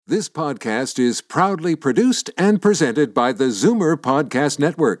This podcast is proudly produced and presented by the Zoomer Podcast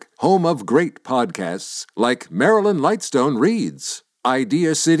Network, home of great podcasts like Marilyn Lightstone Reads,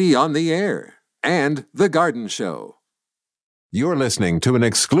 Idea City on the Air, and The Garden Show. You're listening to an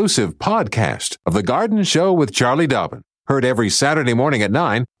exclusive podcast of The Garden Show with Charlie Dobbin, heard every Saturday morning at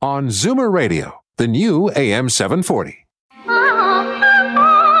 9 on Zoomer Radio, the new AM 740.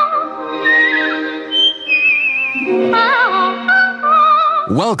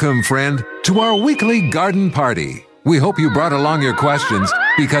 Welcome, friend, to our weekly garden party. We hope you brought along your questions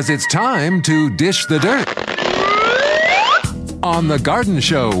because it's time to dish the dirt. On The Garden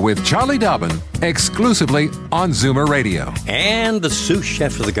Show with Charlie Dobbin, exclusively on Zoomer Radio. And the sous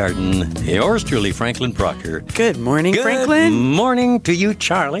chef of the garden, yours truly, Franklin Proctor. Good morning, Good Franklin. Good morning to you,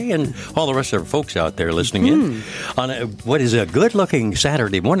 Charlie, and all the rest of our folks out there listening in on what is a good-looking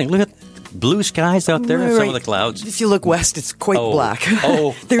Saturday morning. Look at blue skies out there and some of the clouds. If you look west, it's quite black.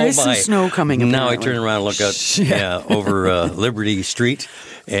 There is some snow coming. Now I turn around and look out over Liberty Street,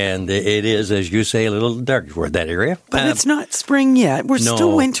 and it is, as you say, a little dark toward that area. But it's not spring yet. We're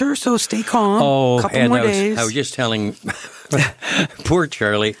still winter, so stay calm. Couple more days. I was just telling poor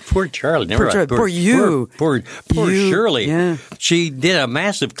Charlie. Poor you. Poor Shirley. Yeah. She did a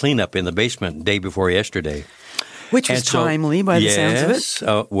massive cleanup in the basement day before yesterday. Which was timely by the sounds of it.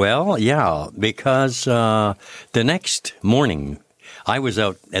 Because the next morning I was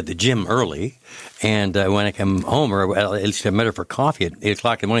out at the gym early, and when I come home, or at least I met her for coffee at 8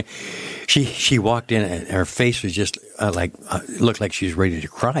 o'clock in the morning, she walked in and her face was just looked like she was ready to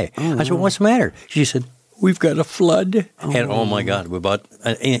cry. I said, "What's the matter?" She said, "We've got a flood." And oh my God, we about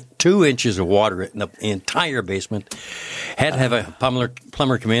 2 inches of water in the entire basement. Had to have a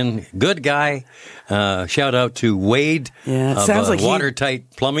plumber come in. Good guy. Shout out to Wade. Yeah, it of, sounds like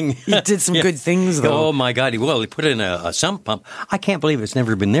Watertight Plumbing. He did some good things, though. Oh my God, he put in a sump pump. I can't believe it's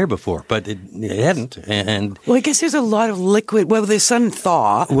never been there before, but it hadn't. And I guess there's a lot of liquid. Well, the sun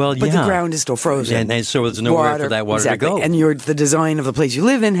thaw, but the ground is still frozen, and so there's nowhere for that water to go. And the design of the place you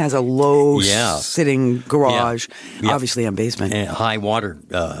live in has a low sitting garage, obviously on basement, and high water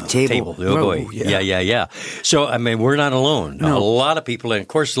table. Oh boy, yeah. So I mean, we're not alone. No. A lot of people, and of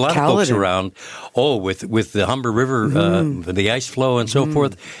course, a lot of folks around. With the Humber River, the ice flow and so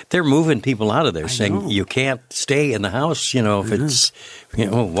forth, they're moving people out of there, saying you can't stay in the house. If it's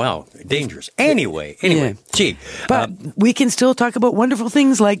dangerous. Anyway, gee, but we can still talk about wonderful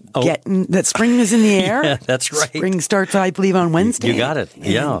things like getting that spring is in the air. Yeah, that's right. Spring starts, I believe, on Wednesday. You got it.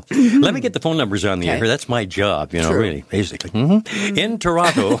 Yeah. Let me get the phone numbers on the air. That's my job. Really, basically. In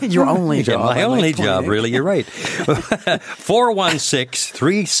Toronto, your only job. My only job, really. You're right.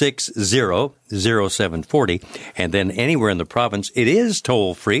 416-360-0740, and then anywhere in the province, it is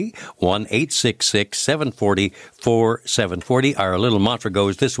toll free. 1-866-740-4740. Our little mantra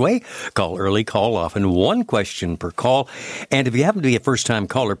goes this way: call early, call often, one question per call. And if you happen to be a first-time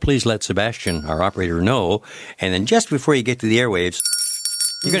caller, please let Sebastian, our operator, know. And then just before you get to the airwaves,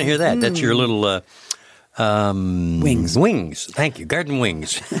 you're going to hear that. That's your little wings. Wings. Thank you. Garden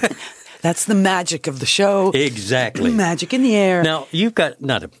wings. That's the magic of the show. Exactly. Magic in the air. Now, you've got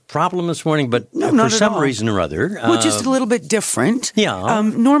not a problem this morning, but for some reason or other. Just a little bit different. Yeah.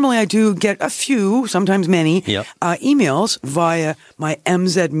 Normally I do get a few, sometimes many, emails via my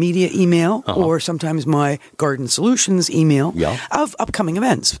MZ Media email or sometimes my Garden Solutions email of upcoming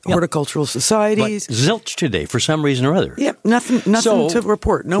events, horticultural societies. But zilch today for some reason or other. Yeah, nothing to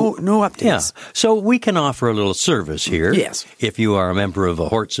report. No updates. Yeah. So we can offer a little service here. Yes. If you are a member of a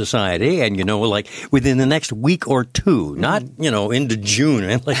hort society, and like within the next week or two, not into June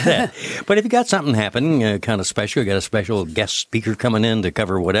and like that. But if you got something happening, kind of special, you got a special guest speaker coming in to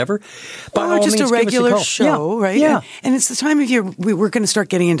cover whatever, or just a regular show, right? Yeah. And it's the time of year we're going to start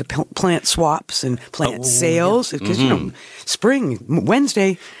getting into plant swaps and plant sales because spring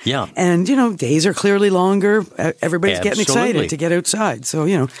Wednesday. Yeah. And days are clearly longer. Everybody's getting excited to get outside. So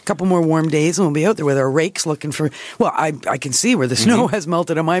a couple more warm days and we'll be out there with our rakes looking for. Well, I can see where the snow has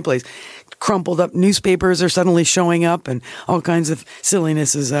melted on my place. Crumpled up newspapers are suddenly showing up and all kinds of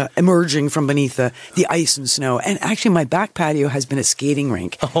silliness is emerging from beneath the ice and snow. And actually my back patio has been a skating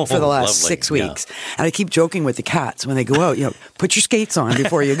rink for the last 6 weeks. Yeah. And I keep joking with the cats when they go out, put your skates on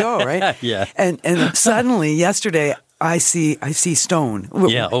before you go, right? Yeah. And suddenly yesterday I see stone.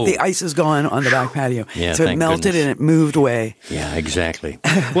 Yeah. The ice is gone on the back patio. Yeah, so it melted and it moved away. Yeah, exactly.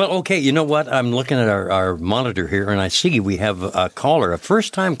 Well, okay, you know what? I'm looking at our monitor here, and I see we have a caller, a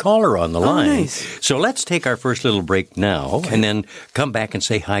first-time caller on the line. Nice. So let's take our first little break now, and then come back and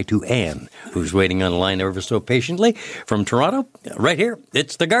say hi to Anne, who's waiting on the line ever so patiently from Toronto. Right here,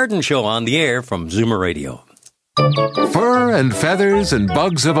 it's The Garden Show on the air from Zoomer Radio. Fur and feathers and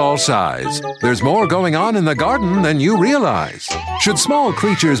bugs of all size. There's more going on in the garden than you realize. Should small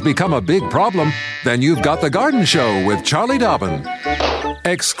creatures become a big problem, then you've got The Garden Show with Charlie Dobbin.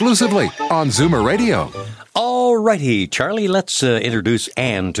 Exclusively on Zoomer Radio. All righty, Charlie, let's introduce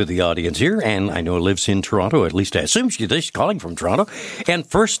Anne to the audience here. Anne, I know, lives in Toronto. At least I assume she's calling from Toronto. And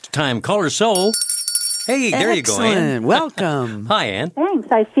first-time caller, so... Hey, there you go, Anne. Excellent. Welcome. Hi, Anne. Thanks.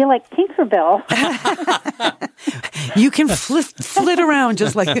 I feel like Tinkerbell. You can flit around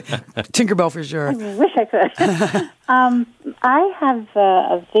just like Tinkerbell for sure. I wish I could. I have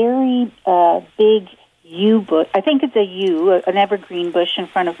a very big yew bush. I think it's a yew, an evergreen bush in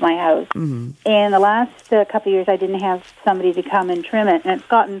front of my house. Mm-hmm. And the last couple of years, I didn't have somebody to come and trim it. And it's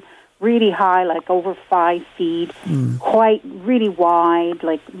gotten really high, like over 5 feet, quite really wide,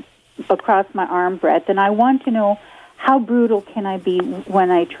 like across my arm breadth, and I want to know how brutal can I be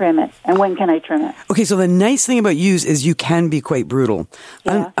when I trim it, and when can I trim it? Okay, so the nice thing about yews is you can be quite brutal.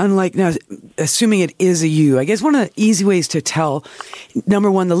 Yeah. Unlike now, assuming it is a yew, I guess one of the easy ways to tell,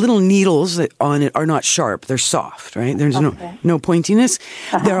 number one, the little needles on it are not sharp; they're soft, right? There's no pointiness.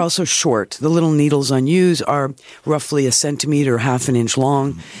 Uh-huh. They're also short. The little needles on yews are roughly 1 centimeter, half an inch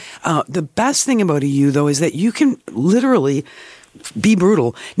long. The best thing about a yew, though, is that you can literally be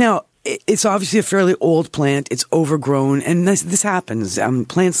brutal. Now, it's obviously a fairly old plant. It's overgrown, and this happens.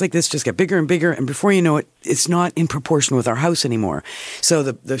 Plants like this just get bigger and bigger, and before you know it, it's not in proportion with our house anymore. So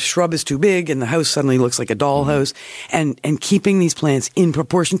the shrub is too big, and the house suddenly looks like a dollhouse. And keeping these plants in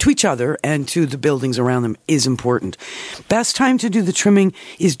proportion to each other and to the buildings around them is important. Best time to do the trimming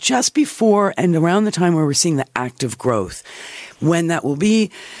is just before and around the time where we're seeing the active growth. When that will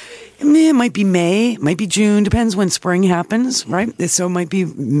be, it might be May, might be June, depends when spring happens, right? So it might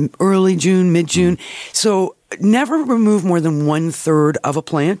be early June, mid-June. So never remove more than 1/3 of a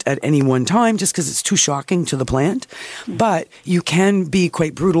plant at any one time, just because it's too shocking to the plant. But you can be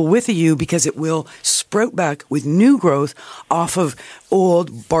quite brutal with a yew because it will sprout back with new growth off of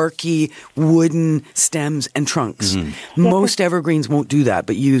old, barky, wooden stems and trunks. Mm-hmm. Most evergreens won't do that,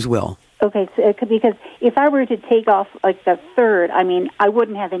 but yews will. Okay, so because if I were to take off like the third, I mean, I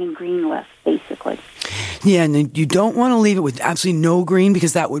wouldn't have any green left, basically. Yeah, and you don't want to leave it with absolutely no green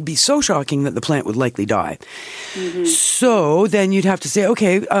because that would be so shocking that the plant would likely die. Mm-hmm. So then you'd have to say,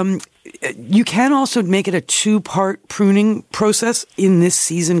 okay, you can also make it a 2-part pruning process in this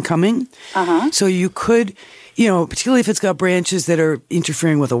season coming. Uh-huh. So you could, particularly if it's got branches that are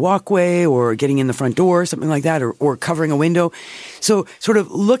interfering with a walkway or getting in the front door, something like that, or covering a window. So sort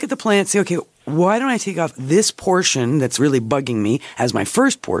of look at the plant, say, okay, why don't I take off this portion that's really bugging me as my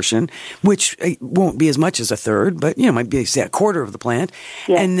first portion, which won't be as much as 1/3, but, might be, say, 1/4 of the plant.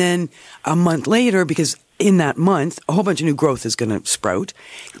 Yeah. And then a month later, because in that month, a whole bunch of new growth is going to sprout.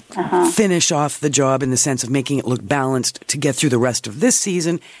 Uh-huh. Finish off the job in the sense of making it look balanced to get through the rest of this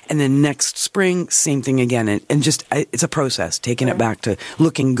season. And then next spring, same thing again. And just, it's a process, taking it back to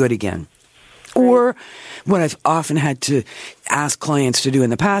looking good again. Or what I've often had to ask clients to do in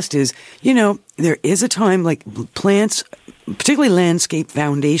the past is, there is a time like plants, particularly landscape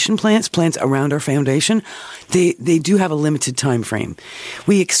foundation plants around our foundation, they do have a limited time frame.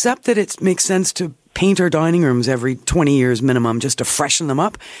 We accept that it makes sense to paint our dining rooms every 20 years minimum just to freshen them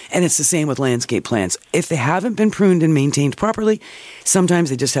up. And it's the same with landscape plants. If they haven't been pruned and maintained properly, sometimes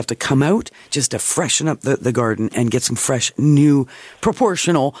they just have to come out just to freshen up the garden and get some fresh, new,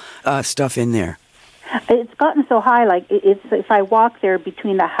 proportional stuff in there. It's gotten so high, like if I walk there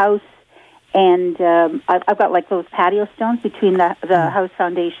between the house and I've got like those patio stones between the house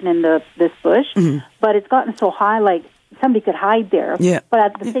foundation and this bush, but it's gotten so high, like somebody could hide there. Yeah. But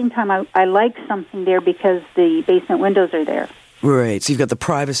at the same time, I like something there because the basement windows are there. Right. So you've got the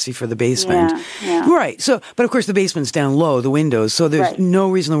privacy for the basement. Yeah. Right. So, but of course the basement's down low, the windows. So there's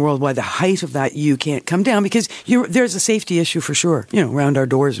no reason in the world why the height of that you can't come down because there's a safety issue for sure, around our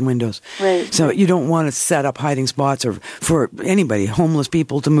doors and windows. Right. So you don't want to set up hiding spots or for anybody, homeless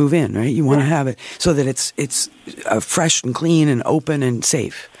people to move in, right? You want to have it so that it's fresh and clean and open and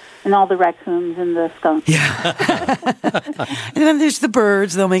safe. And all the raccoons and the skunks. Yeah. And then there's the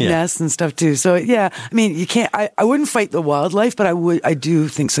birds. They'll make nests and stuff too. So, yeah, I mean, you can't, I wouldn't fight the wildlife, but I do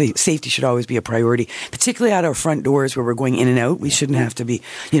think safety should always be a priority, particularly at our front doors where we're going in and out. We shouldn't have to be,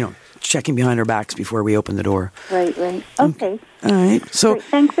 checking behind our backs before we open the door. Right. Okay. All right. So great.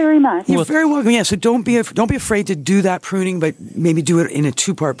 Thanks very much. You're very welcome. Yeah. So don't be afraid to do that pruning, but maybe do it in a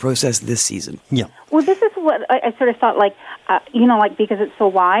 2-part process this season. Yeah. Well, this is what I sort of thought, like, like because it's so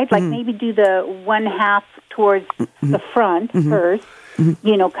wide, like maybe do the 1/2 towards the front first,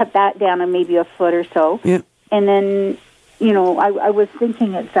 cut that down and maybe 1 foot or so. Yeah. And then I was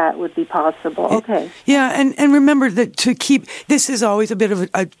thinking that would be possible. Okay. Yeah, and remember that this is always a bit of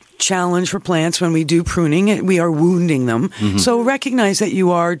a challenge for plants when we do pruning. We are wounding them. Mm-hmm. So recognize that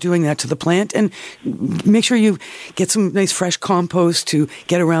you are doing that to the plant, and make sure you get some nice fresh compost to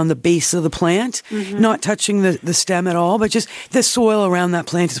get around the base of the plant, not touching the stem at all, but just the soil around that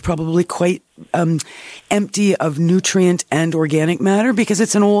plant is probably quite empty of nutrient and organic matter because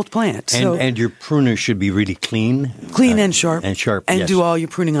it's an old plant. And your pruner should be really clean. Clean and sharp. And sharp, And yes. do all your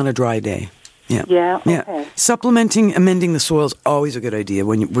pruning on a dry day. Yeah. Yeah, okay. Supplementing, amending the soil is always a good idea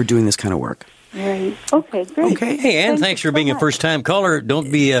when we're doing this kind of work. Right. Okay, great. Okay. Hey, Ann, thanks for being a first-time caller.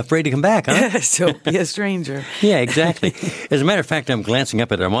 Don't be afraid to come back, huh? Don't be a stranger. Yeah, exactly. As a matter of fact, I'm glancing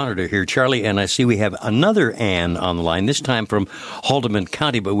up at our monitor here, Charlie, and I see we have another Ann on the line, this time from Haldimand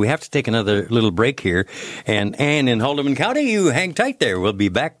County, but we have to take another little break here. And Ann in Haldimand County, you hang tight there. We'll be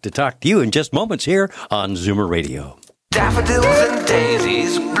back to talk to you in just moments here on Zoomer Radio. Daffodils and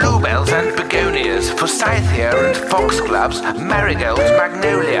daisies, bluebells and begonias, forsythia and foxgloves, marigolds,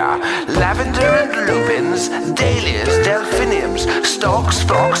 magnolia, lavender and lupins, dahlias, delphiniums, stalks,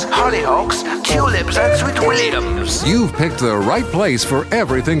 phlox, hollyhocks, tulips and sweet williams. You've picked the right place for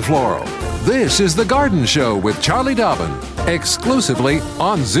everything floral. This is The Garden Show with Charlie Dobbin, exclusively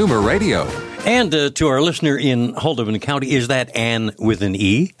on Zoomer Radio. And to our listener in Haldimand County, is that Ann with an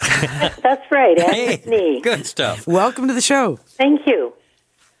E? That's right, Ann with an E. Good stuff. Welcome to the show. Thank you.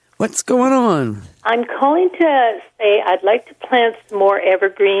 What's going on? I'm calling to say I'd like to plant some more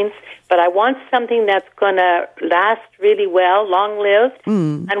evergreens, but I want something that's going to last really well, long-lived,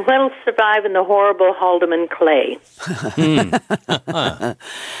 and will survive in the horrible Haldimand clay.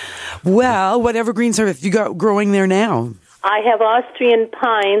 Well, what evergreens have you got growing there now? I have Austrian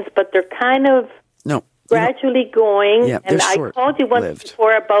pines, but they're kind of gradually going. Yeah, and I called you once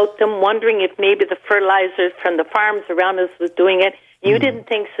before about them, wondering if maybe the fertilizers from the farms around us was doing it. You didn't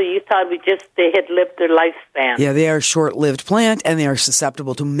think so. You thought they had lived their lifespan. Yeah, they are a short-lived plant, and they are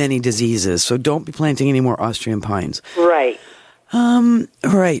susceptible to many diseases. So don't be planting any more Austrian pines. Right.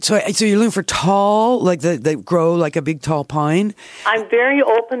 Right. So you're looking for tall, like they grow like a big tall pine? I'm very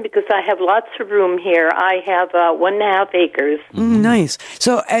open because I have lots of room here. I have 1.5 acres. Nice.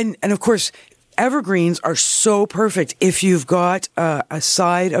 So, and of course, evergreens are so perfect if you've got a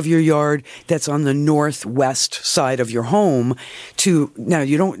side of your yard that's on the northwest side of your home. Now,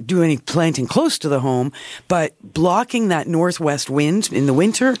 you don't do any planting close to the home, but blocking that northwest wind in the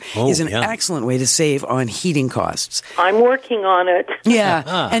winter is an excellent way to save on heating costs. I'm working on it.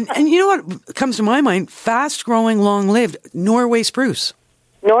 Yeah. And you know what comes to my mind? Fast-growing, long-lived Norway spruce.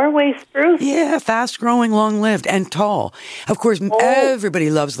 Norway spruce? Yeah, fast-growing, long-lived, and tall. Of course, everybody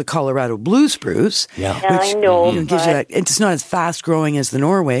loves the Colorado blue spruce. Yeah, I know. Gives you that. It's not as fast-growing as the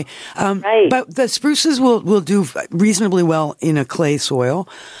Norway. Right. But the spruces will do reasonably well in a clay soil.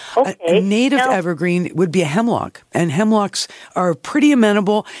 Okay. A native evergreen would be a hemlock, and hemlocks are pretty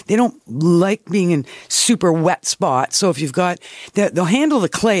amenable. They don't like being in super wet spots, so if you've got, they'll handle the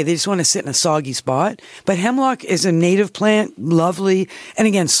clay. They just want to sit in a soggy spot. But hemlock is a native plant, lovely,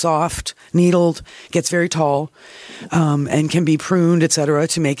 and again, soft, needled, gets very tall, and can be pruned, etc.,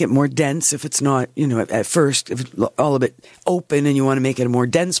 to make it more dense. If it's not, at first, if it's all a bit open and you want to make it a more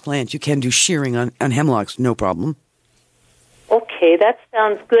dense plant, you can do shearing on hemlocks, no problem. Okay, that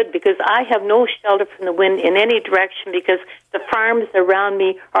sounds good because I have no shelter from the wind in any direction because the farms around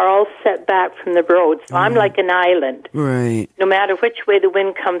me are all set back from the road. So I'm like an island. Right. No matter which way the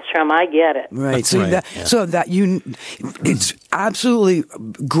wind comes from, I get it. Right. It's absolutely a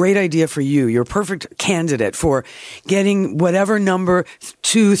great idea for you. You're a perfect candidate for getting whatever number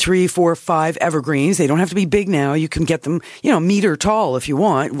 2, 3, 4, 5 evergreens. They don't have to be big now. You can get them, meter tall if you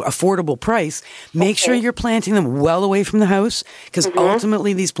want, affordable price. Make sure you're planting them well away from the house because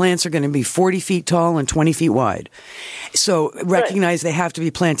ultimately these plants are going to be 40 feet tall and 20 feet wide. So recognize they have to be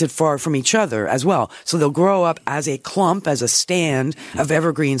planted far from each other as well. So they'll grow up as a clump, as a stand of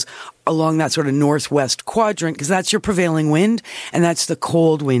evergreens along that sort of northwest quadrant because that's your prevailing wind and that's the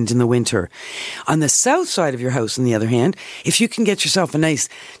cold wind in the winter. On the south side of your house, on the other hand, if you can get yourself a nice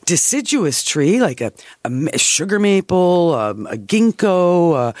deciduous tree like a sugar maple, a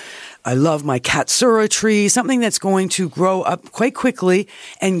ginkgo, I love my katsura tree, something that's going to grow up quite quickly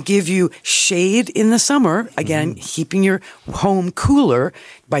and give you shade in the summer. Again, keeping your home cooler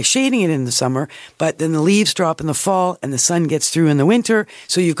by shading it in the summer, but then the leaves drop in the fall and the sun gets through in the winter.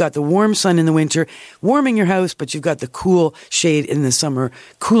 So you've got the warm sun in the winter warming your house, but you've got the cool shade in the summer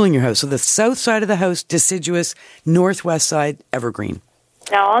cooling your house. So the south side of the house, deciduous, northwest side, evergreen.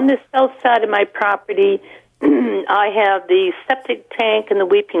 Now, on the south side of my property, I have the septic tank and the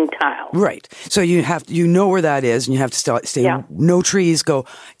weeping tile. Right. So you know where that is, and you have to stay. No trees go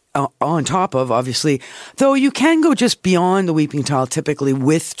on top of, obviously. Though you can go just beyond the weeping tile, typically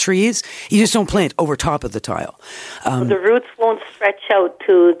with trees. You just don't plant over top of the tile. The roots won't stretch out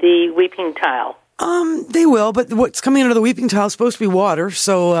to the weeping tile. They will, but what's coming out of the weeping tile is supposed to be water,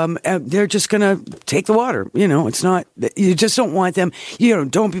 so they're just going to take the water. It's not. You just don't want them.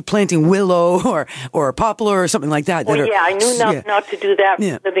 Don't be planting willow or poplar or something like that. I knew not to do that.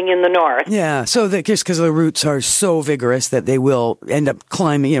 Living in the north. Yeah, so that just because the roots are so vigorous that they will end up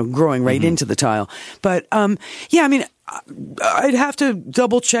climbing, growing right into the tile. But I'd have to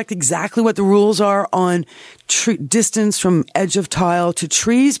double check exactly what the rules are on distance from edge of tile to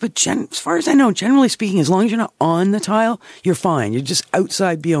trees. But as far as I know, generally speaking, as long as you're not on the tile, you're fine. You're just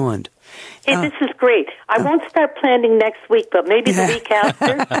outside beyond. Hey, this is great. I won't start planting next week, but maybe the week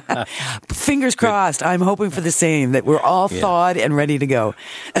after. Fingers crossed. I'm hoping for the same, that we're all thawed and ready to go.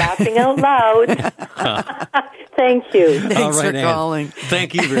 Laughing out loud. Thank you. Thanks for calling.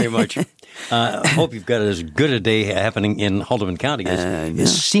 Thank you very much. Hope you've got as good a day happening in Haldeman County as it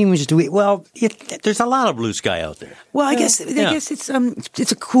seems to be. Well, there's a lot of blue sky out there. Well, I guess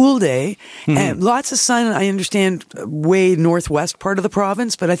it's a cool day and lots of sun. I understand way northwest part of the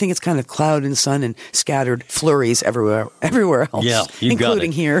province, but I think it's kind of cloud and sun and scattered flurries everywhere else. Yeah,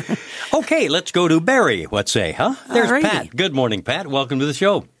 including here. Okay, let's go to Barry. What say, huh? There's Alrighty. Pat. Good morning, Pat. Welcome to the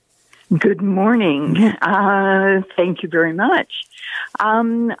show. Good morning. Thank you very much.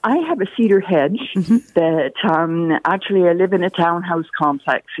 I have a cedar hedge that actually I live in a townhouse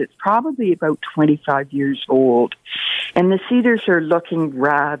complex. It's probably about 25 years old. And the cedars are looking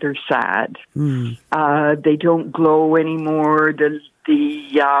rather sad. They don't glow anymore. The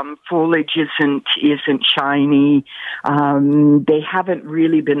foliage isn't shiny. They haven't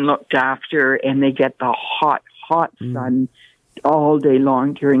really been looked after, and they get the hot sun all day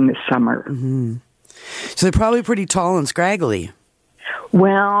long during the summer. So they're probably pretty tall and scraggly.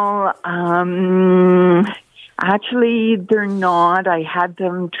 Well, actually, they're not. I had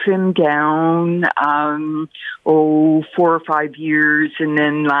them trimmed down, 4 or 5 years, and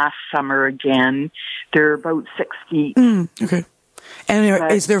then last summer again. They're about 6 feet. Okay.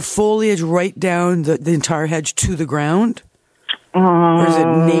 And is there foliage right down the entire hedge to the ground? Or is it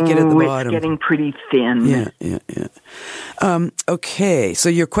naked at the bottom? It's getting pretty thin. Yeah. Okay, so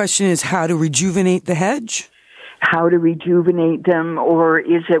your question is how to rejuvenate the hedge? How to rejuvenate them, or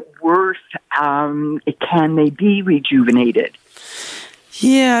is it worth, can they be rejuvenated?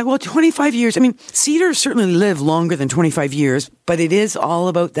 Yeah, well, 25 years. I mean, cedars certainly live longer than 25 years, but it is all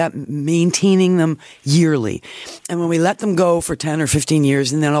about that maintaining them yearly. And when we let them go for 10 or 15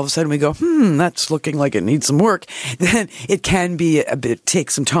 years, and then all of a sudden we go, that's looking like it needs some work, then it can be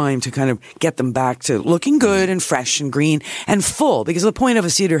take some time to kind of get them back to looking good and fresh and green and full, because the point of a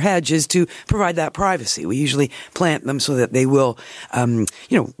cedar hedge is to provide that privacy. We usually plant them so that they will,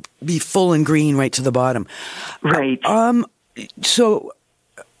 be full and green right to the bottom. Right. So,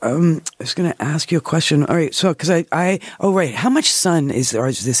 I was going to ask you a question. All right. So, because how much sun is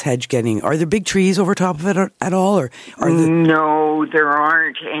this hedge getting? Are there big trees over top of it at all, or No, there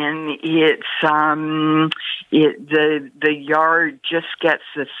aren't, and it's the yard just gets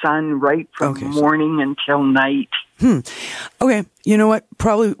the sun right from morning until night. Okay. You know what?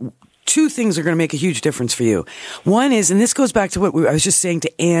 Probably two things are going to make a huge difference for you. One is, and this goes back to what I was just saying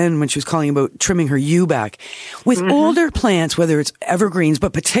to Anne when she was calling about trimming her yew back. With older plants, whether it's evergreens,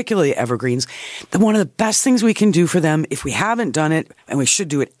 but particularly evergreens, one of the best things we can do for them, if we haven't done it, and we should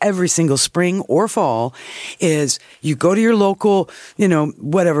do it every single spring or fall, is you go to your local,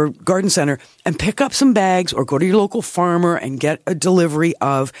 whatever, garden center and pick up some bags, or go to your local farmer and get a delivery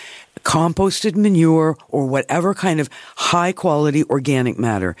of composted manure or whatever kind of high quality organic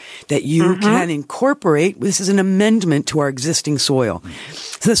matter that you can incorporate. This is an amendment to our existing soil.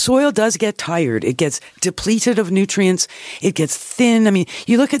 So the soil does get tired. It gets depleted of nutrients. It gets thin. I mean,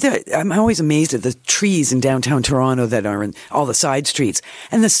 you look at I'm always amazed at the trees in downtown Toronto that are in all the side streets.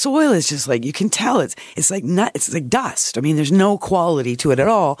 And the soil is just like, you can tell it's like dust. I mean, there's no quality to it at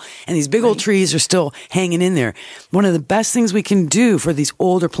all. And these big old trees are still hanging in there. One of the best things we can do for these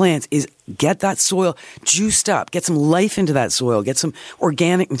older plants is get that soil juiced up, get some life into that soil, get some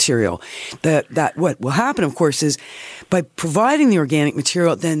organic material. That what will happen, of course, is by providing the organic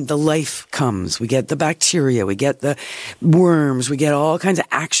material, then the life comes. We get the bacteria, we get the worms, we get all kinds of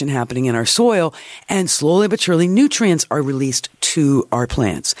action happening in our soil, and slowly but surely nutrients are released to our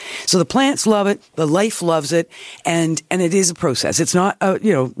plants. So the plants love it, the life loves it, and it is a process. It's not a,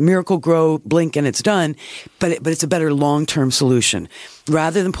 miracle grow, blink, and it's done, but it's a better long-term solution.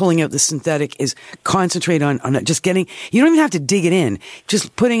 Rather than pulling out this synthetic is concentrate on just getting, you don't even have to dig it in,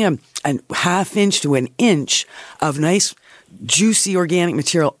 just putting a half inch to an inch of nice juicy organic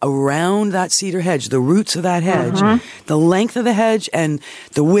material around that cedar hedge, the roots of that hedge, the length of the hedge and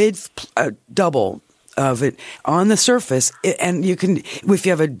the width double of it on the surface. And you can, if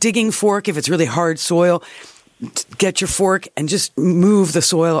you have a digging fork, if it's really hard soil, get your fork and just move the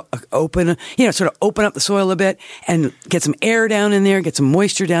soil open, sort of open up the soil a bit and get some air down in there, get some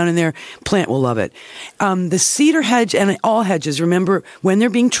moisture down in there. Plant will love it. The cedar hedge and all hedges, remember, when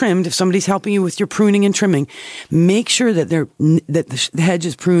they're being trimmed, if somebody's helping you with your pruning and trimming, make sure that the hedge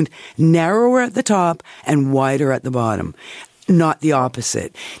is pruned narrower at the top and wider at the bottom. Not the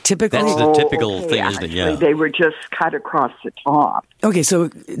opposite. Typically, that's the typical thing, isn't it? Yeah. They were just cut across the top. Okay, so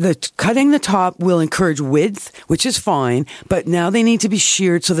cutting the top will encourage width, which is fine, but now they need to be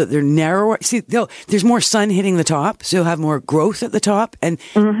sheared so that they're narrower. See, there's more sun hitting the top, so you'll have more growth at the top, and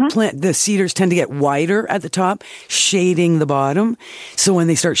the cedars tend to get wider at the top, shading the bottom. So when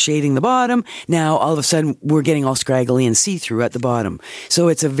they start shading the bottom, now all of a sudden we're getting all scraggly and see-through at the bottom. So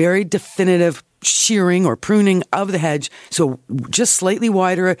it's a very definitive shearing or pruning of the hedge, so just slightly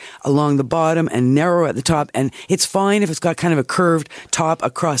wider along the bottom and narrow at the top, and it's fine if it's got kind of a curved top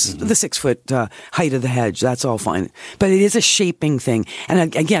across the 6 foot height of the hedge. That's all fine, but it is a shaping thing.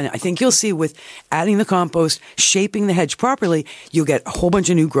 And again, I think you'll see with adding the compost, shaping the hedge properly, you'll get a whole bunch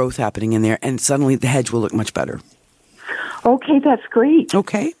of new growth happening in there, and suddenly the hedge will look much better. Okay, that's great.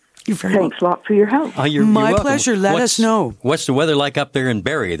 Okay. Thanks a lot for your help. You're My welcome. pleasure. Let us know. What's the weather like up there in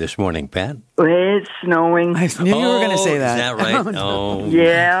Barrie this morning, Pat? It's snowing. I knew you were going to say that. Is that right? Oh.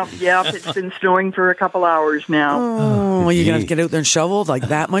 Yeah. It's been snowing for a couple hours now. Oh, are you going to have to get out there and shovel like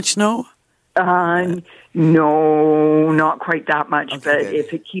that much snow? No, not quite that much. Okay, but good.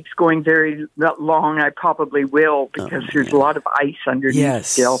 if it keeps going very long, I probably will because there's a lot of ice underneath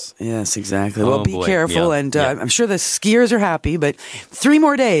still. Yes, exactly. Oh, Well, be boy. careful, Yeah. and I'm sure the skiers are happy, but 3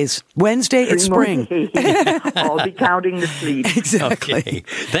 more days. Wednesday, it's spring. I'll be counting the sleep. Exactly. Okay.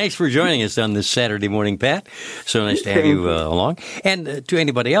 Thanks for joining us on this Saturday morning, Pat. So nice to have you along. And to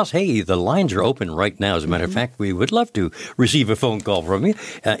anybody else, hey, the lines are open right now. As a matter of fact, we would love to receive a phone call from you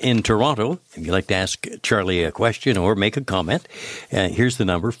in Toronto. If you'd like to ask Charlie a question or make a comment, here's the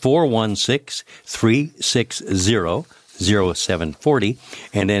number, 416-360-0740.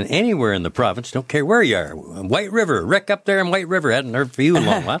 And then anywhere in the province, don't care where you are, White River, Rick up there in White River, hadn't heard from you in a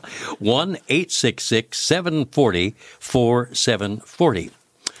long while, 1-866-740-4740.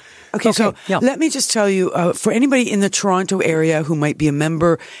 Okay, so let me just tell you, for anybody in the Toronto area who might be a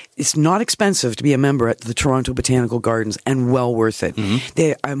member, it's not expensive to be a member at the Toronto Botanical Gardens and well worth it.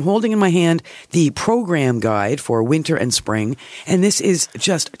 I'm holding in my hand the program guide for winter and spring, and this is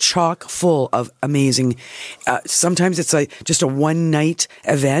just chock full of amazing, sometimes it's just a one-night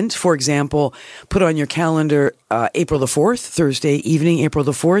event. For example, put on your calendar April the 4th, Thursday evening, April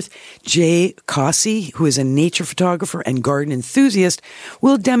the 4th, Jay Cossey, who is a nature photographer and garden enthusiast,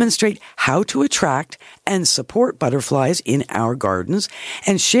 will demonstrate how to attract and support butterflies in our gardens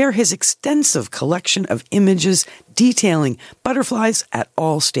and share his extensive collection of images detailing butterflies at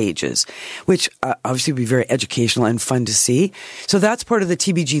all stages, which obviously will be very educational and fun to see. So that's part of the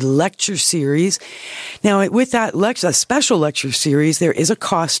TBG lecture series. Now, with that special lecture series, there is a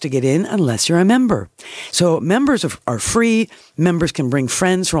cost to get in unless you're a member. So members are free. Members can bring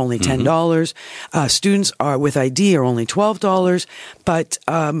friends for only $10. Students with ID are only $12. But,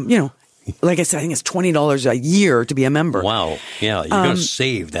 like I said, I think it's $20 a year to be a member. Wow. Yeah, you're going to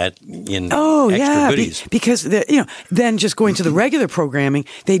save that in extra goodies. Because, then just going to the regular programming,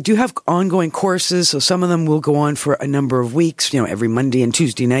 they do have ongoing courses, so some of them will go on for a number of weeks, every Monday and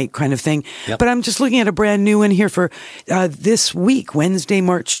Tuesday night kind of thing. Yep. But I'm just looking at a brand new one here for this week, Wednesday,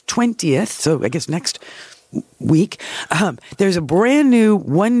 March 20th, so I guess next week. There's a brand new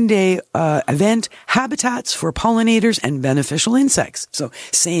one-day event, Habitats for Pollinators and Beneficial Insects. So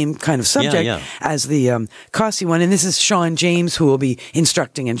same kind of subject as the Cossey one. And this is Sean James who will be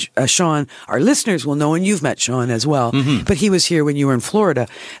instructing. And Sean, our listeners will know, and you've met Sean as well. But he was here when you were in Florida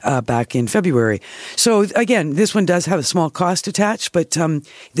back in February. So again, this one does have a small cost attached, but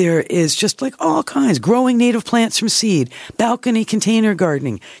there is just like all kinds. Growing native plants from seed, balcony container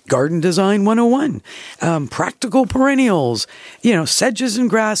gardening, garden design 101, practical perennials, sedges and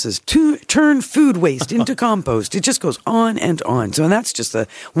grasses, turn food waste into compost. It just goes on and on. So that's just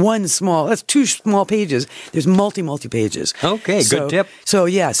that's 2 small pages. There's multi pages. Okay, good tip. So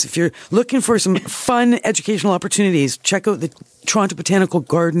yes, if you're looking for some fun educational opportunities, check out the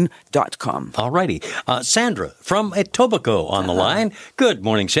TorontoBotanicalGarden.com. All righty. Sandra from Etobicoke on the line. Good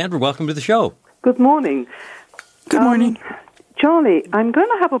morning, Sandra. Welcome to the show. Good morning. Good morning. Charlie, I'm going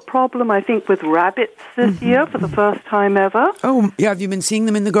to have a problem, I think, with rabbits this year for the first time ever. Oh, yeah. Have you been seeing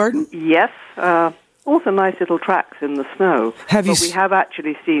them in the garden? Yes. Also nice little tracks in the snow. We have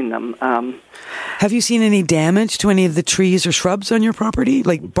actually seen them. Have you seen any damage to any of the trees or shrubs on your property,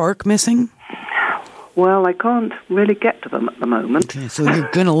 like bark missing? Well, I can't really get to them at the moment. Okay, so you're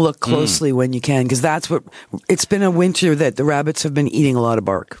going to look closely when you can, because it's been a winter that the rabbits have been eating a lot of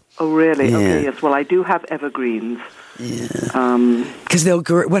bark. Oh, really? Yeah. Okay, yes. Well, I do have evergreens. Yeah. Because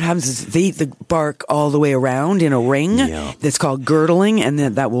what happens is they eat the bark all the way around in a ring that's called girdling, and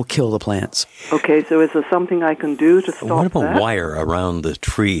then that will kill the plants. Okay, so is there something I can do to stop that? What about wire around the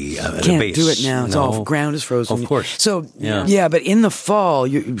tree at the Can't base? do it now. It's all ground is frozen. Of course. So, but in the fall,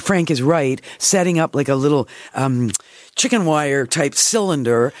 Frank is right, setting up like a little chicken wire type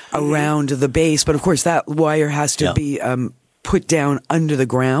cylinder around the base. But of course, that wire has to be put down under the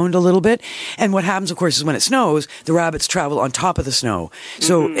ground a little bit. And what happens, of course, is when it snows, the rabbits travel on top of the snow.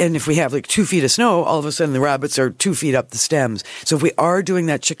 So, and if we have like 2 feet of snow, all of a sudden the rabbits are 2 feet up the stems. So if we are doing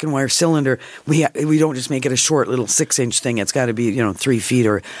that chicken wire cylinder, we don't just make it a short little 6-inch thing. It's got to be, 3 feet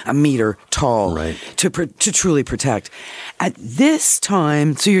or a meter tall to truly protect. At this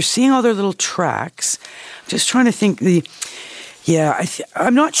time, so you're seeing all their little tracks. I'm just trying to think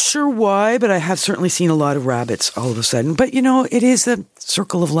I'm not sure why, but I have certainly seen a lot of rabbits all of a sudden. But, it is the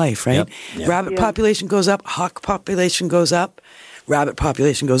circle of life, right? Yep. Rabbit population goes up, hawk population goes up, rabbit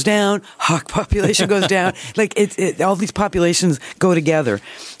population goes down, hawk population goes down. Like, all these populations go together.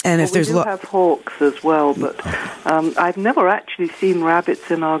 And if there's we do have hawks as well, but I've never actually seen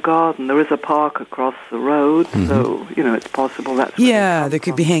rabbits in our garden. There is a park across the road, so, it's possible that's where they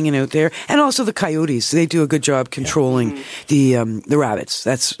could be hanging out there. And also the coyotes. They do a good job controlling the rabbits.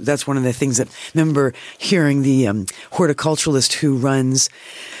 That's one of the things that, remember hearing the horticulturalist who runs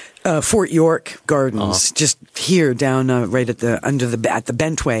Fort York Gardens, just here down right at the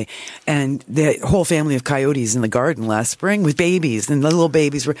Bentway, and the whole family of coyotes in the garden last spring with babies, and the little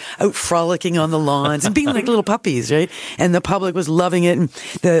babies were out frolicking on the lawns and being like little puppies, right? And the public was loving it. And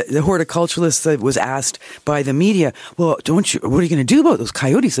the horticulturalist was asked by the media, "Well, what are you going to do about those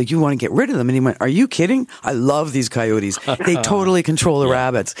coyotes? Like, you want to get rid of them?" And he went, "Are you kidding? I love these coyotes. They totally control the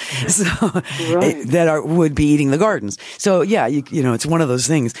rabbits, so that would be eating the gardens." So it's one of those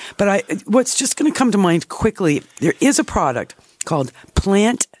things. But what's just going to come to mind quickly, there is a product called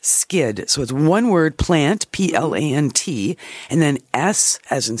Plant Skid. So it's one word, plant, P-L-A-N-T, and then S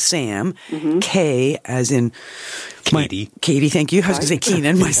as in Sam, K as in Katie. Katie, thank you. I was going to say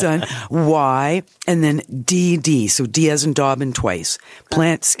Keenan, my son. Y, and then D-D. So D as in Dobbin twice.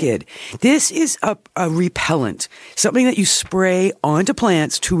 Plant Skid. This is a repellent, something that you spray onto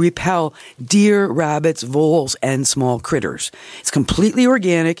plants to repel deer, rabbits, voles, and small critters. It's completely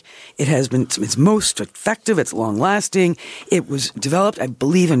organic. It's most effective. It's long-lasting. It was developed, I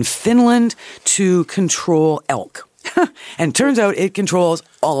believe, in Finland to control elk. And turns out it controls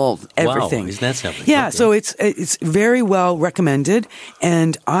everything. Wow, isn't that something? Yeah, okay. so it's very well recommended,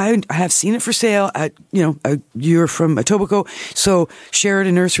 and I have seen it for sale at you're from Etobicoke, so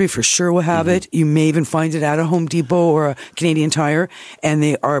Sheridan Nursery for sure will have it. You may even find it at a Home Depot or a Canadian Tire, and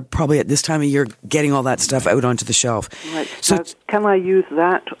they are probably at this time of year getting all that stuff out onto the shelf. Right. So can I use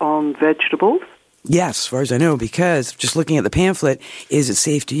that on vegetables? Yes, as far as I know, because just looking at the pamphlet, is it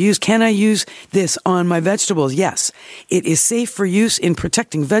safe to use? Can I use this on my vegetables? Yes. It is safe for use in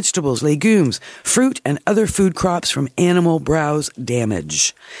protecting vegetables, legumes, fruit, and other food crops from animal browse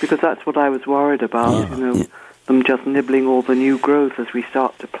damage. Because that's what I was worried about, them just nibbling all the new growth as we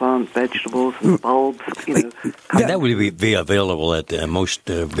start to plant vegetables and bulbs. That would be available at most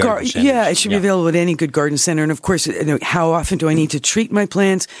garden centers. Yeah, it should be available at any good garden center. And of course, how often do I need to treat my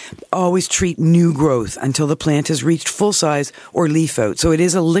plants? Always treat new growth until the plant has reached full size or leaf out. So it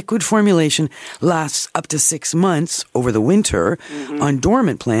is a liquid formulation, lasts up to 6 months over the winter on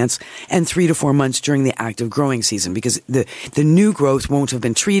dormant plants, and 3 to 4 months during the active growing season, because the new growth won't have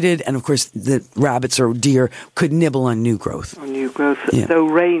been treated, and of course the rabbits or deer could nibble on new growth. On new growth. Yeah. So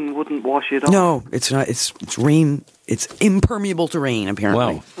rain wouldn't wash it off? No, it's not. It's rain. It's impermeable to rain,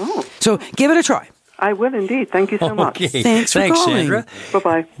 apparently. Wow. Oh. So give it a try. I will indeed. Thank you so much. Thanks for calling. Sandra.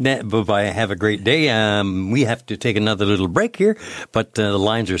 Bye-bye. Bye-bye. Have a great day. We have to take another little break here, but the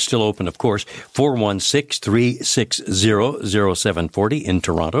lines are still open, of course. 416-360-0740 in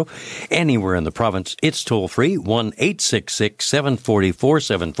Toronto. Anywhere in the province, it's toll-free,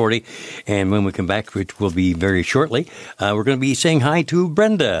 1-866-740-4740. And when we come back, which will be very shortly, we're going to be saying hi to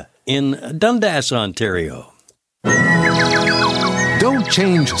Brenda in Dundas, Ontario. Don't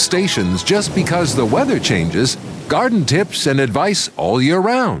change stations just because the weather changes. Garden tips and advice all year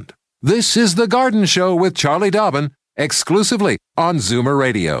round. This is The Garden Show with Charlie Dobbin exclusively on Zoomer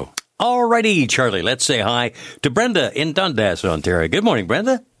Radio. Alrighty, Charlie, let's say hi to Brenda in Dundas, Ontario. Good morning,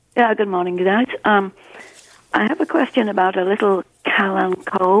 Brenda. Yeah, good morning, guys. I have a question about a little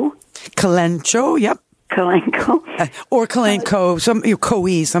calanco. Calancho, yep. Calanco. Or calanco,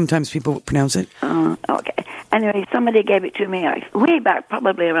 coe, sometimes people pronounce it. Okay. Anyway, somebody gave it to me way back,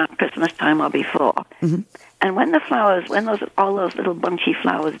 probably around Christmas time or before. Mm-hmm. And when all those little bunchy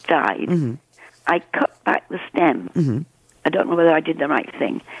flowers died, mm-hmm. I cut back the stem. Mm-hmm. I don't know whether I did the right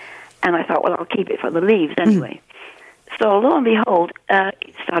thing. And I thought, well, I'll keep it for the leaves anyway. Mm-hmm. So lo and behold,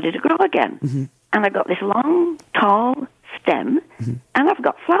 it started to grow again. Mm-hmm. And I got this long, tall stem, mm-hmm. and I've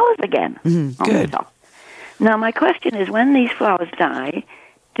got flowers again on the top. Now, my question is, when these flowers die,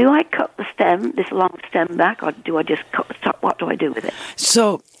 do I cut the stem, this long stem back, or do I just cut the top? What do I do with it?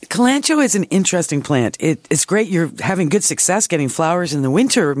 So, calancho is an interesting plant. It's great. You're having good success getting flowers in the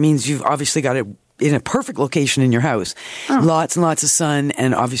winter. It means you've obviously got it in a perfect location in your house. Oh. Lots and lots of sun,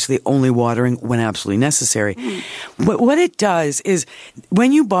 and obviously only watering when absolutely necessary. Mm. But what it does is,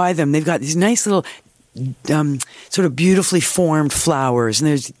 when you buy them, they've got these nice little sort of beautifully formed flowers, and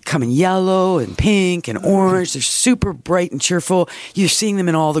there's come in yellow and pink and orange. They're super bright and cheerful. You're seeing them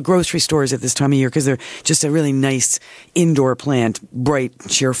in all the grocery stores at this time of year because they're just a really nice indoor plant, bright,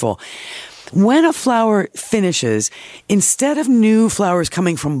 cheerful. When a flower finishes, instead of new flowers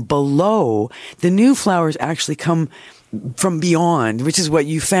coming from below, the new flowers actually come from beyond, which is what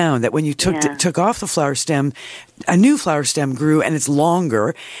you found, that when you took off the flower stem, a new flower stem grew, and it's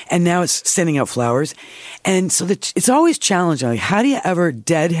longer, and now it's sending out flowers. And so it's always challenging. Like, how do you ever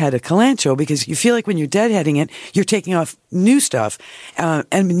deadhead a calancho? Because you feel like when you're deadheading it, you're taking off new stuff,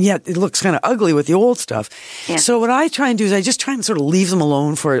 and yet it looks kind of ugly with the old stuff. Yeah. So what I try and do is I just try and sort of leave them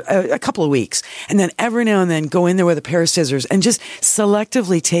alone for a couple of weeks, and then every now and then go in there with a pair of scissors and just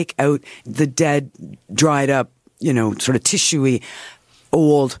selectively take out the dead, dried up, sort of tissuey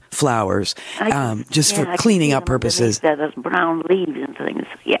old flowers, just for cleaning up purposes. There's brown leaves and things,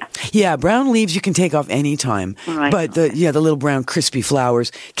 Yeah, brown leaves you can take off any time. Right. But the little brown crispy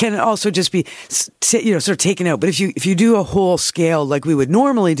flowers can also just be, sort of taken out. But if you do a whole scale like we would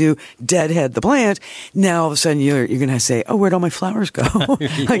normally do, deadhead the plant, now all of a sudden you're going to say, oh, where'd all my flowers go?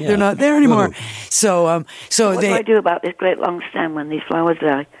 They're not there anymore. Ooh. So what do I do about this great long stem when these flowers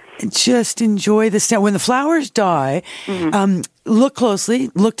die? Just enjoy the stem. When the flowers die, look closely.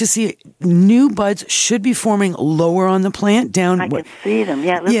 Look to see new buds should be forming lower on the plant. I can see them.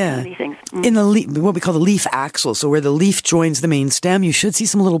 Yeah, these things. In the what we call the leaf axil, so where the leaf joins the main stem, you should see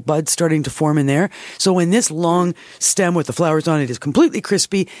some little buds starting to form in there. So when this long stem with the flowers on it is completely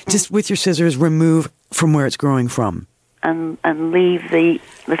crispy, just with your scissors, remove from where it's growing from. And leave the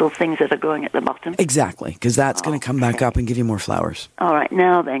little things that are growing at the bottom? Exactly, because that's going to come back up and give you more flowers. All right,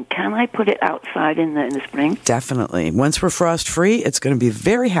 now then, can I put it outside in the spring? Definitely. Once we're frost-free, it's going to be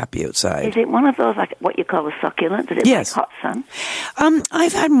very happy outside. Is it one of those, like what you call a succulent? Does it like hot sun?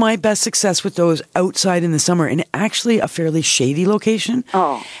 I've had my best success with those outside in the summer in actually a fairly shady location.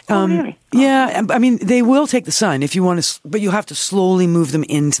 Oh, really? Yeah, I mean, they will take the sun if you want to, but you have to slowly move them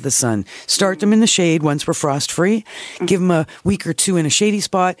into the sun. Start them in the shade once we're frost-free, give them a week or two in a shady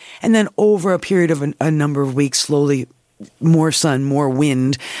spot, and then over a period of a number of weeks, slowly more sun, more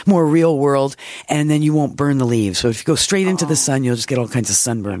wind, more real world, and then you won't burn the leaves. So if you go straight into the sun, you'll just get all kinds of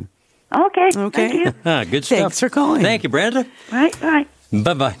sunburn. Okay. Thank you. Good stuff. Thanks for calling. Thank you, Brenda. Right.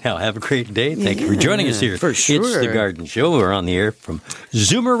 Bye-bye now. Have a great day. Thank you for joining us here. For sure. It's The Garden Show. We're on the air from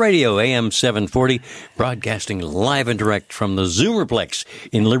Zoomer Radio, AM 740, broadcasting live and direct from the Zoomerplex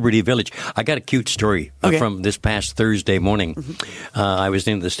in Liberty Village. I got a cute story from this past Thursday morning. Mm-hmm. I was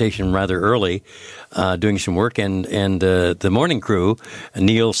in the station rather early doing some work, and the morning crew,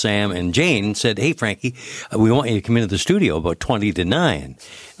 Neil, Sam, and Jane, said, hey, Frankie, we want you to come into the studio about 20 to 9.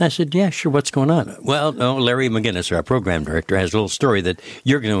 And I said, yeah, sure, what's going on? Well, Larry McGinnis, our program director, has a little story that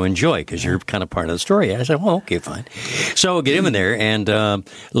you're going to enjoy because you're kind of part of the story. I said, well, okay, fine. So we'll get him in there, and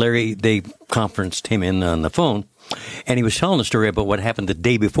Larry, they conferenced him in on the phone, and he was telling a story about what happened the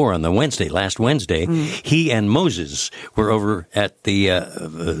day before on the last Wednesday. He and Moses were over at the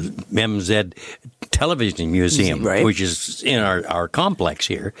MZ Television Museum, which is in our complex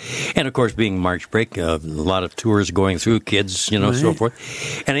here. And, of course, being March break, a lot of tours going through, kids, so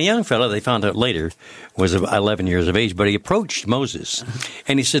forth. And a young fellow, they found out later, was 11 years of age, but he approached Moses.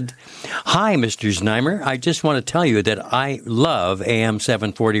 And he said, hi, Mr. Znaimer, I just want to tell you that I love AM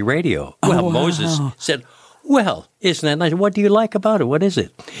 740 radio. Well, Moses said, Well, isn't that nice? What do you like about it? What is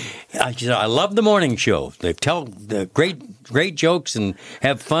it? She said, I love the morning show. They tell the great jokes and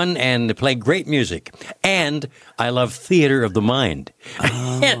have fun and they play great music. And I love theater of the mind.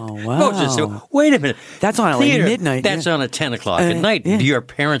 Oh, wow. Moses said, wait a minute. That's on at like midnight. That's on at 10 o'clock at night. Yeah. Do your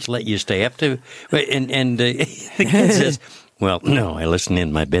parents let you stay up to? And the kid says, well, no, I listen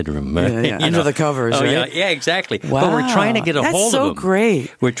in my bedroom. Under the covers, right? Yeah, exactly. Wow. But we're trying to get a hold of him. That's so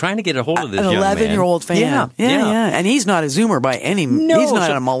great. We're trying to get a hold of this An young man. 11-year-old fan. Yeah. And he's not a Zoomer by any means. No, he's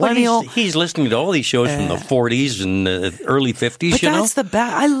not a millennial. He's listening to all these shows from the 40s and the early 50s, but that's the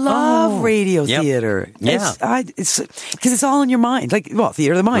best. I love radio theater. Yeah. It's because it's all in your mind. Like, well,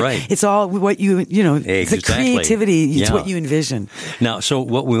 theater of the mind. Right. It's all what Exactly. the creativity. It's what you envision. Now, so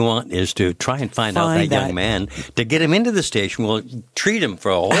what we want is to try and find out that young man, to get him into the station. We'll treat him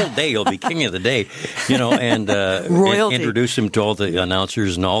for a whole day. He'll be king of the day, and introduce him to all the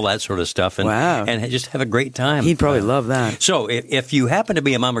announcers and all that sort of stuff, and just have a great time. He'd probably love that. So if you happen to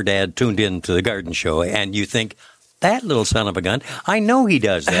be a mom or dad tuned in to the Garden Show and you think, that little son of a gun, I know he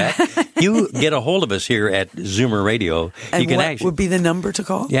does that. You get a hold of us here at Zoomer Radio. And you can what would be the number to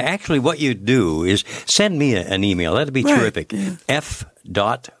call? Yeah, actually what you do is send me an email. That'd be terrific. Yeah.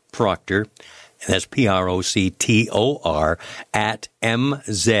 F.Proctor, that's Proctor, at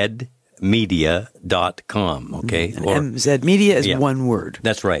mzmedia.com, okay? Or MZ Media is one word.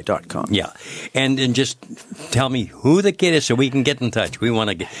 That's right. .com. Yeah. And just tell me who the kid is so we can get in touch. We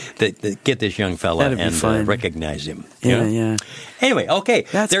want to get this young fella and recognize him. Yeah. Anyway, okay.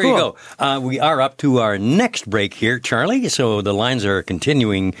 That's there cool. you go. We are up to our next break here, Charlie. So the lines are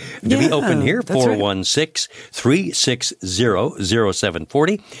continuing to be open here.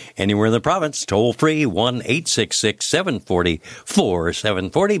 416-360-0740. Anywhere in the province, toll free,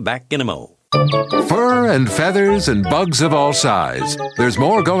 1-866-740-4740. Back in a mo. Fur and feathers and bugs of all size. There's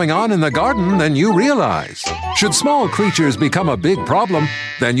more going on in the garden than you realize. Should small creatures become a big problem,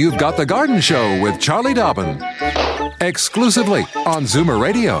 then you've got The Garden Show with Charlie Dobbin. Exclusively on Zoomer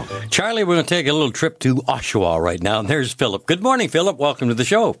Radio. Charlie, we're going to take a little trip to Oshawa right now. There's Philip. Good morning, Philip. Welcome to the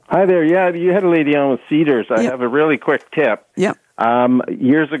show. Hi there. Yeah, you had a lady on with cedars. I have a really quick tip. Yeah.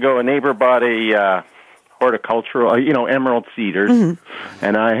 Years ago, a neighbor bought a horticultural, emerald cedars,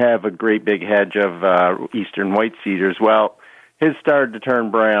 and I have a great big hedge of eastern white cedars. Well, his started to turn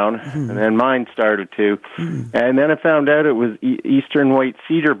brown, and then mine started to, and then I found out it was eastern white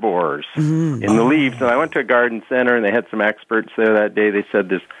cedar borers in the leaves. And I went to a garden center, and they had some experts there that day. They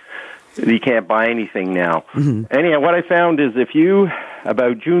said you can't buy anything now. Anyhow, what I found is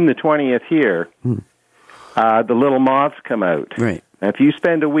about June the 20th here, the little moths come out. Right. Now, if you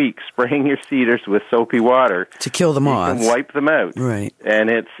spend a week spraying your cedars with soapy water to kill the moths, you can wipe them out. Right.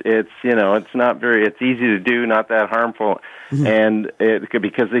 And it's easy to do, not that harmful, and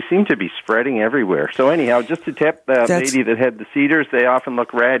because they seem to be spreading everywhere. So anyhow, just to tip that lady that had the cedars, they often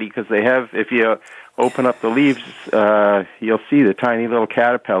look ratty because they have, if you open up the leaves, you'll see the tiny little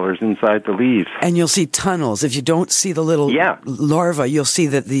caterpillars inside the leaves. And you'll see tunnels. If you don't see the little larva, you'll see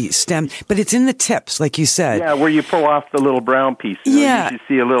that the stem, but it's in the tips, like you said. Yeah, where you pull off the little brown piece. You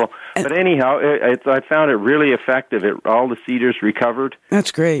see a little. But anyhow, I found it really effective. All the cedars recovered.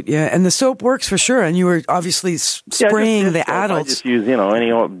 That's great, yeah. And the soap works for sure. And you were obviously spraying the adults. I just use,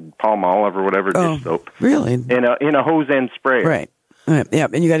 any old Palm Olive or whatever dish soap. Really? In a hose end sprayer. Right. Yeah,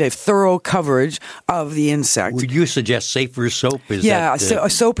 and you got a thorough coverage of the insect. Would you suggest safer soap? So a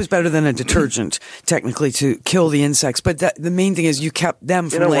soap is better than a detergent, technically, to kill the insects. But the main thing is you kept them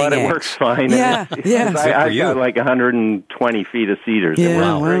from laying eggs. It works fine. Yeah. I've got like 120 feet of cedars. Yeah,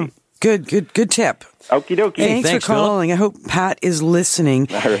 wow. Good tip. Okie dokie. Thanks for calling. Philip. I hope Pat is listening.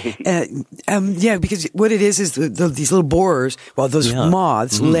 All right. Because what it is these little borers, those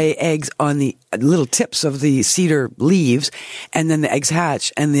moths lay eggs on the little tips of the cedar leaves, and then the eggs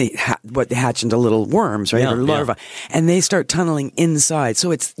hatch, and they hatch into little worms, right, or larvae, and they start tunneling inside.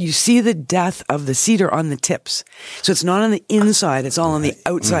 So you see the death of the cedar on the tips. So it's not on the inside; it's all on the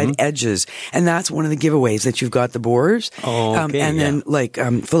outside edges, and that's one of the giveaways that you've got the borers. Then, like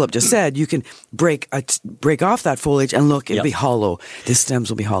Philip just said, you can break off that foliage and look, it'll be hollow. The stems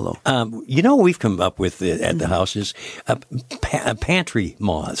will be hollow. We've come up with at the house is pantry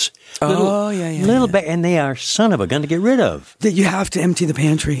moths. Little bit, and they are son of a gun to get rid of. That you have to empty the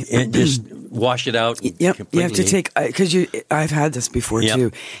pantry and just wash it out. Yep, completely. You have to take because I've had this before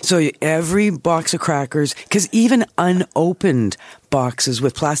too. So every box of crackers, because even unopened boxes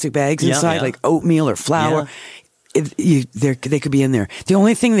with plastic bags inside, like oatmeal or flour. They could be in there. The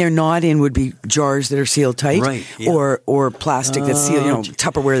only thing they're not in would be jars that are sealed tight, or plastic that's sealed,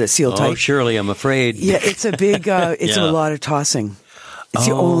 Tupperware that's sealed tight. Oh, surely, I'm afraid. Yeah, it's a big, a lot of tossing. It's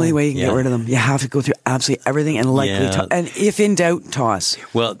the only way you can get rid of them. You have to go through absolutely everything and likely and if in doubt, toss.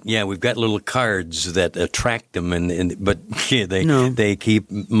 Well, we've got little cards that attract them, but they keep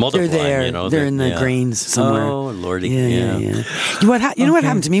multiplying. They're there. They're in the grains somewhere. Oh, Lordy. Yeah. You know what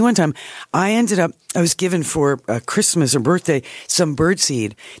happened to me one time? I was given for Christmas or birthday some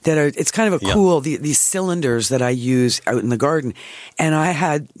birdseed it's kind of a cool, these cylinders that I use out in the garden. And I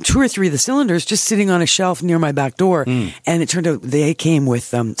had 2 or 3 of the cylinders just sitting on a shelf near my back door. And it turned out they came with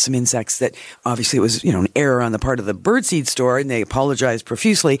some insects that obviously it was, an error on the part of the birdseed store, and they apologized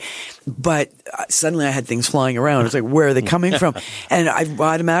profusely. But suddenly I had things flying around. I was like, where are they coming from? And I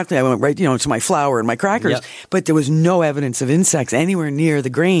went right, to my flour and my crackers. Yep. But there was no evidence of insects anywhere near the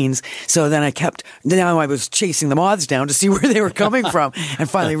grains. So then now I was chasing the moths down to see where they were coming from, and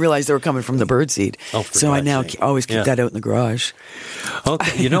finally realized they were coming from the birdseed. Oh, so I now always keep that out in the garage.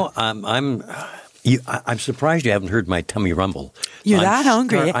 Okay, I'm surprised you haven't heard my tummy rumble. You're that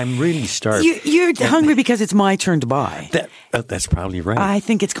hungry. I'm really starved. You're hungry because it's my turn to buy. That's probably right. I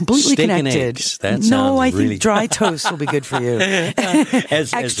think it's completely Steak connected. And eggs. That sounds I really... think dry toast will be good for you.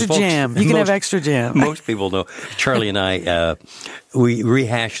 Extra jam. You can have extra jam. Most people know. Charlie and I, we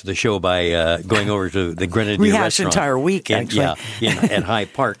rehashed the show by going over to the Grenadier Rehash restaurant. Entire week, actually. At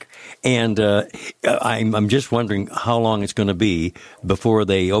Hyde Park. And I'm just wondering how long it's going to be before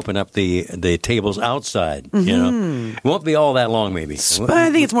they open up the tables outside. It won't be all that long, maybe.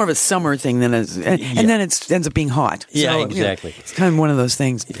 I think it's more of a summer thing then it ends up being hot. Yeah, so, exactly. It's kind of one of those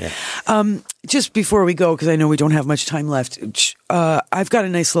things. Yeah. Just before we go, because I know we don't have much time left, I've got a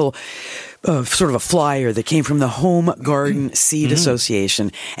nice little sort of a flyer that came from the Home Garden Seed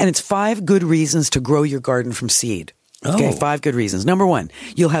Association, and it's 5 good reasons to grow your garden from seed. Okay, 5 good reasons. Number 1,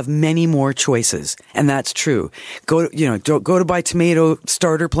 you'll have many more choices, and that's true. Go to buy tomato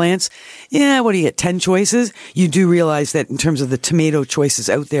starter plants. What do you get? 10 choices. You do realize that in terms of the tomato choices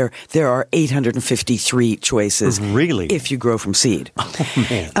out there are 853 choices. Really? If you grow from seed. Oh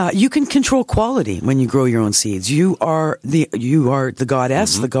man. You can control quality when you grow your own seeds. You are the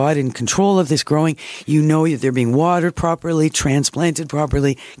goddess, the god in control of this growing. You know that they're being watered properly, transplanted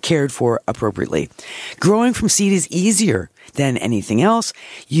properly, cared for appropriately. Growing from seed is easier than anything else.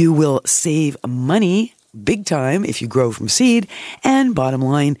 You will save money big time if you grow from seed, and bottom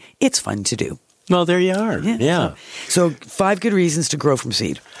line, it's fun to do. Well, there you are. Yeah. So 5 good reasons to grow from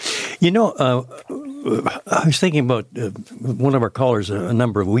seed. I was thinking about one of our callers a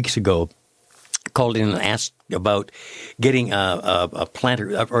number of weeks ago called in and asked about getting a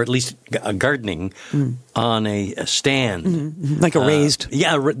planter, or at least a gardening on a stand. Like a raised.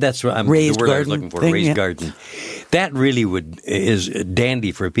 That's what raised the word garden I was looking for, thing, raised garden. That really is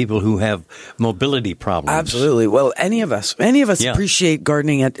dandy for people who have mobility problems. Absolutely. Well, any of us appreciate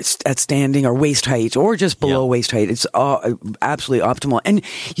gardening at standing or waist height, or just below waist height. It's absolutely optimal. And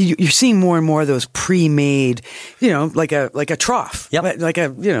you're seeing more and more of those pre-made, like a trough, like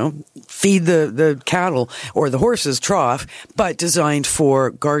a feed the cattle or the horses trough, but designed for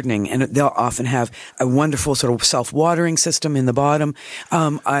gardening. And they'll often have a wonderful sort of self-watering system in the bottom.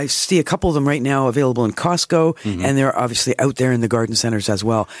 I see a couple of them right now available in Costco, and they're obviously out there in the garden centers as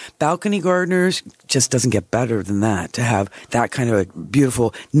well. Balcony gardeners, just doesn't get better than that, to have that kind of a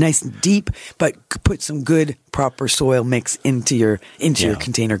beautiful, nice, deep, but put some good, proper soil mix into your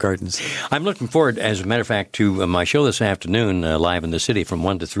container gardens. I'm looking forward, as a matter of fact, to my show this afternoon, live in the city from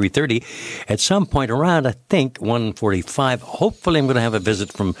 1 to 3:30. At some point around, I think, 1:45, hopefully I'm going to have a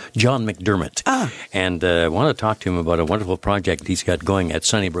visit from John McDermott. And I want to talk to him about a wonderful project he's got going at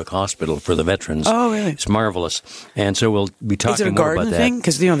Sunnybrook Hospital for the veterans. Oh, really? It's marvelous. And so we'll be talking more about that. Is it a garden thing?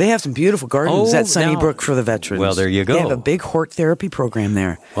 Because, they have some beautiful gardens at Sunnybrook for the veterans. Well, there you go. They have a big hort therapy program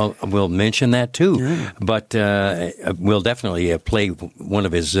there. Well, we'll mention that too. Yeah. But we'll definitely play one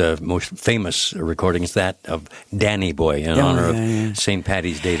of his most famous recordings, that of Danny Boy, in honor of St.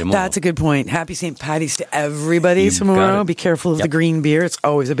 Patty's Day tomorrow. That's a good point. Happy St. Patty's to everybody tomorrow. Be careful of the green beer. It's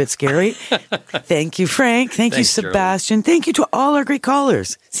always a bit scary. Thank you, Frank. Thanks, you, Sebastian. Charlie. Thank you to all our great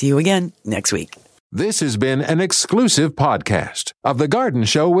callers. See you again next week. This has been an exclusive podcast of The Garden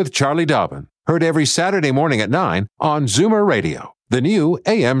Show with Charlie Dobbin. Heard every Saturday morning at 9 on Zoomer Radio, the new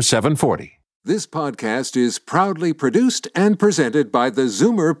AM 740. This podcast is proudly produced and presented by the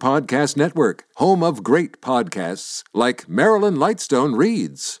Zoomer Podcast Network, home of great podcasts like Marilyn Lightstone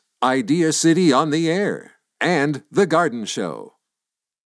Reads, Idea City on the Air, and The Garden Show.